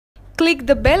Click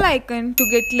the bell icon to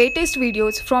get latest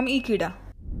videos from Ekeeda.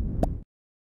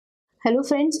 Hello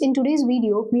friends, in today's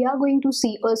video we are going to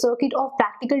see a circuit of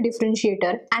practical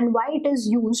differentiator and why it is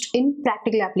used in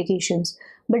practical applications.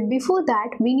 But before that,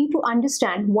 we need to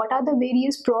understand what are the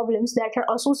various problems that are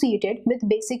associated with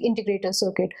basic integrator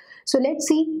circuit. So let's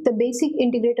see the basic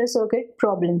integrator circuit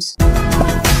problems.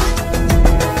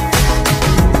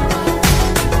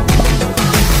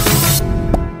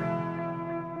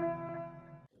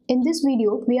 In this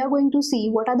video, we are going to see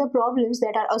what are the problems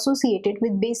that are associated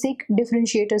with basic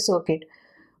differentiator circuit.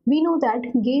 We know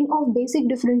that gain of basic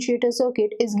differentiator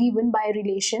circuit is given by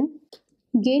relation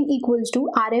gain equals to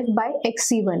Rf by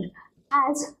Xc1.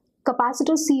 As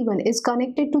capacitor C1 is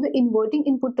connected to the inverting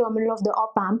input terminal of the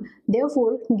op-amp,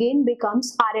 therefore gain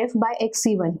becomes Rf by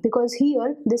Xc1 because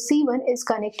here the C1 is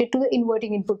connected to the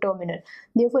inverting input terminal.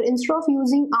 Therefore, instead of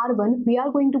using R1, we are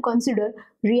going to consider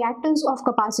reactance of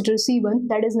capacitor C1,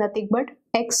 that is nothing but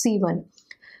Xc1.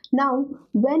 Now,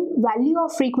 when value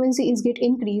of frequency is get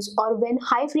increased or when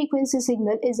high frequency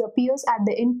signal appears at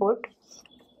the input,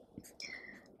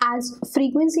 as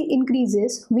frequency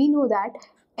increases, we know that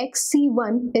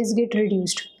Xc1 is get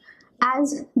reduced.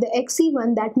 As the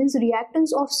Xc1, that means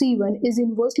reactance of C1 is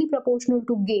inversely proportional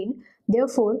to gain.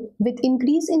 Therefore, with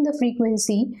increase in the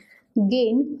frequency,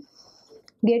 gain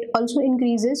also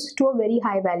increases to a very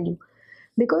high value.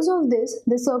 Because of this,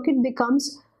 the circuit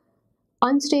becomes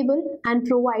unstable and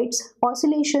provides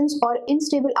oscillations or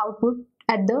unstable output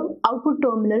at the output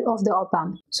terminal of the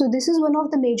op-amp. So this is one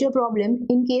of the major problems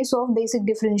in case of basic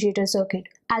differentiator circuit.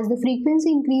 As the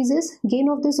frequency increases, gain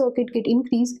of the circuit get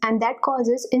increased and that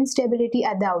causes instability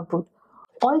at the output.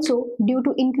 Also, due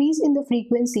to increase in the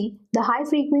frequency, the high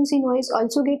frequency noise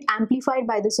also get amplified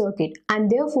by the circuit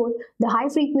and therefore the high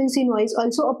frequency noise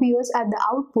also appears at the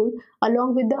output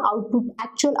along with the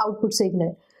actual output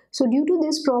signal. So due to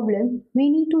this problem, we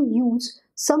need to use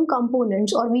some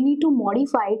components or we need to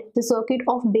modify the circuit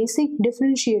of basic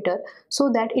differentiator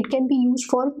so that it can be used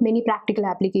for many practical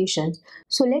applications.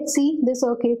 So let's see the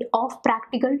circuit of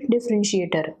practical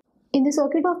differentiator. In the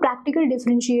circuit of practical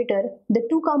differentiator, the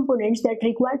two components that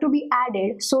require to be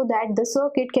added so that the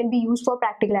circuit can be used for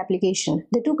practical application.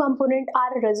 The two components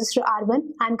are resistor R1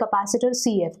 and capacitor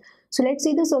CF. So let's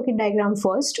see the circuit diagram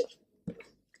first.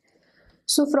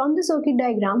 So from the circuit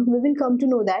diagram, we will come to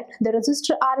know that the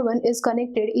resistor R1 is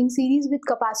connected in series with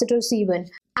capacitor C1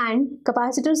 and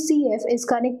capacitor CF is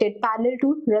connected parallel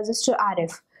to resistor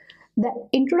RF. The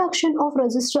introduction of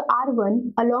resistor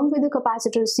R1 along with the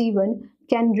capacitor C1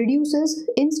 can reduces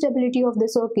instability of the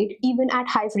circuit even at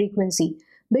high frequency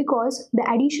because the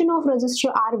addition of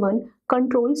resistor R1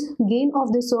 controls gain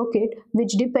of the circuit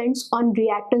which depends on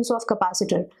reactance of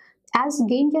capacitor. As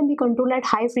gain can be controlled at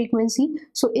high frequency,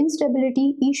 so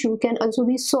instability issue can also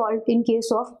be solved in case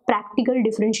of practical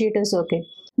differentiator circuit.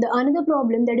 The another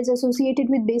problem that is associated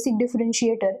with basic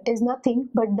differentiator is nothing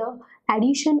but the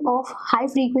addition of high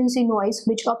frequency noise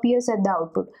which appears at the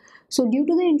output. So due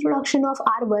to the introduction of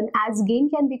R1, as gain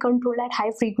can be controlled at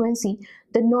high frequency,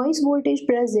 the noise voltage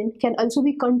present can also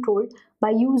be controlled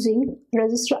by using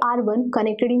resistor R1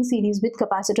 connected in series with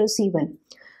capacitor C1.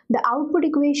 The output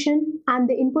equation and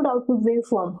the input-output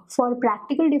waveform for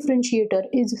practical differentiator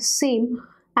is same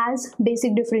as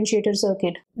basic differentiator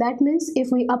circuit. That means if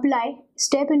we apply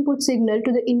step input signal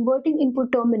to the inverting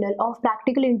input terminal of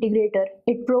practical integrator,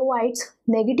 it provides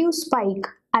negative spike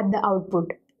at the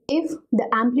output if the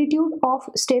amplitude of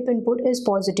step input is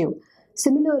positive.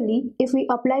 Similarly, if we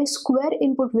apply square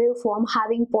input waveform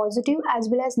having positive as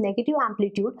well as negative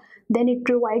amplitude, then it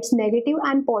provides negative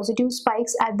and positive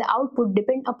spikes at the output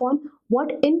depend upon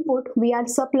what input we are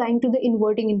supplying to the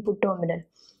inverting input terminal.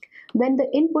 When the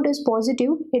input is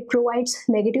positive, it provides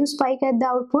negative spike at the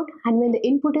output, and when the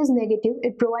input is negative,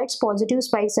 it provides positive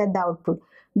spikes at the output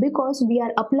because we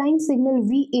are applying signal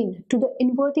Vin to the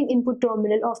inverting input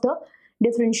terminal of the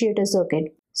differentiator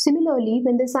circuit. Similarly,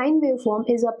 when the sine waveform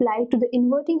is applied to the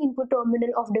inverting input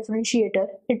terminal of differentiator,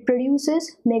 it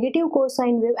produces negative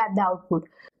cosine wave at the output.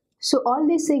 So all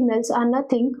these signals are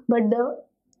nothing but the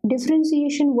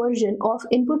differentiation version of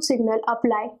input signal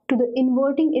applied to the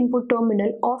inverting input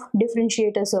terminal of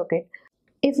differentiator circuit.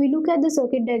 If we look at the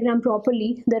circuit diagram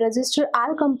properly, the resistor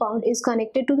R compound is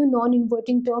connected to the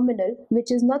non-inverting terminal,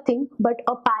 which is nothing but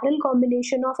a parallel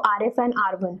combination of RF and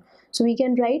R1. So we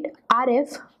can write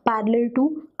RF parallel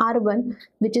to R1,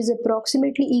 which is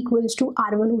approximately equals to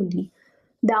R1 only.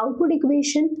 The output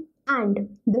equation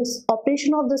and this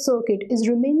operation of the circuit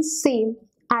remains same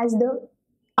as the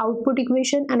output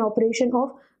equation and operation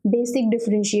of basic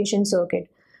differentiation circuit.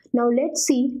 Now let's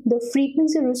see the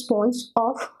frequency response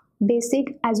of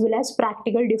basic as well as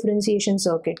practical differentiation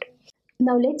circuit.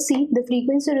 Now let's see the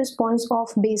frequency response of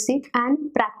basic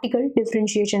and practical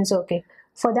differentiation circuit.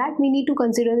 For that we need to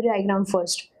consider the diagram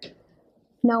first.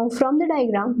 Now from the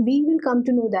diagram we will come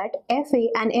to know that FA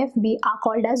and FB are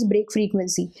called as break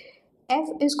frequency. F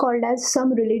is called as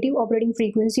some relative operating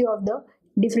frequency of the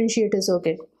differentiator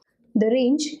circuit. The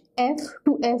range F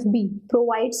to FB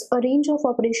provides a range of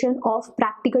operation of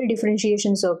practical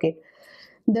differentiation circuit.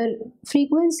 The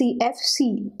frequency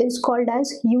FC is called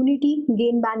as unity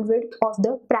gain bandwidth of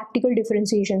the practical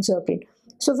differentiation circuit.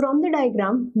 So from the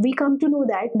diagram, we come to know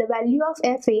that the value of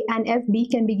FA and FB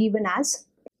can be given as,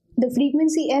 the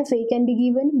frequency FA can be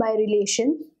given by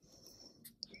relation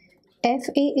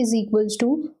FA is equals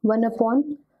to 1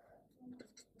 upon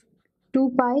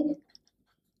 2 pi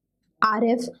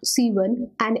RF C1,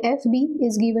 and FB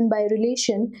is given by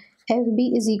relation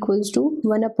FB is equals to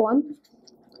 1 upon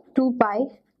 2 pi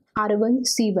R1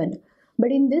 C1.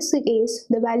 But in this case,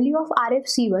 the value of RF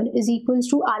C1 is equals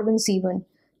to R1 C1.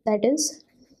 That is,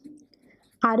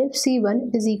 RF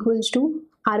C1 is equals to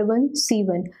R1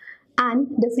 C1. And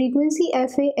the frequency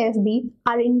FA, FB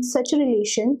are in such a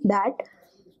relation that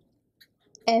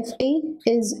FA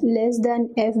is less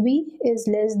than FB is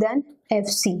less than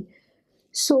FC.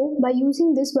 So by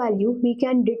using this value, we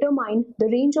can determine the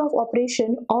range of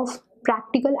operation of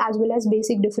practical as well as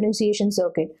basic differentiation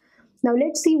circuit. Now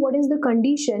let's see what is the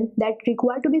condition that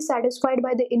required to be satisfied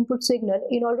by the input signal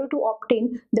in order to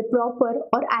obtain the proper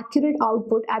or accurate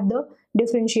output at the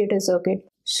differentiator circuit.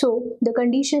 So the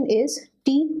condition is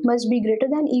T must be greater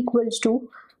than equals to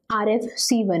RF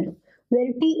C1,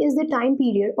 where T is the time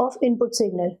period of input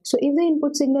signal. So if the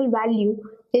input signal value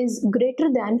is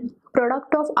greater than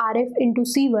product of RF into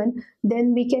C1,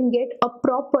 then we can get a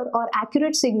proper or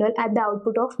accurate signal at the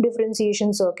output of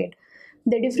differentiation circuit.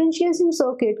 The differentiation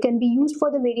circuit can be used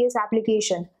for the various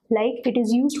applications, like it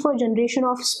is used for generation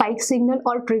of spike signal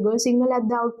or trigger signal at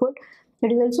the output.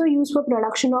 It is also used for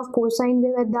production of cosine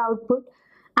wave at the output,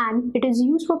 and it is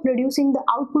used for producing the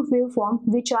output waveform,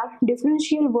 which are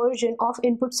differential version of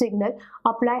input signal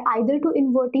apply either to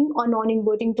inverting or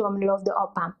non-inverting terminal of the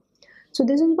op-amp. So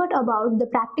this is what about the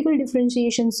practical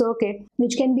differentiation circuit,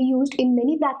 which can be used in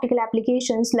many practical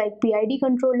applications like PID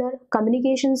controller,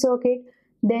 communication circuit.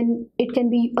 Then it can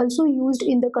be also used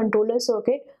in the controller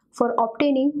circuit for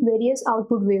obtaining various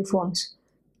output waveforms.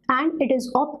 And it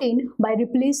is obtained by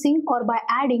replacing or by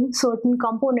adding certain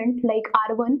component like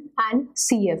R1 and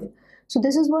CF. So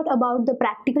this is what about the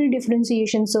practical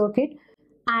differentiation circuit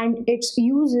and its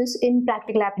uses in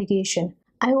practical application.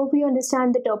 I hope you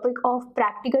understand the topic of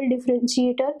practical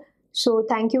differentiator. So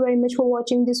thank you very much for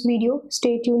watching this video.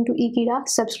 Stay tuned to Ekeeda,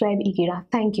 subscribe Ekeeda.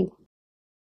 Thank you.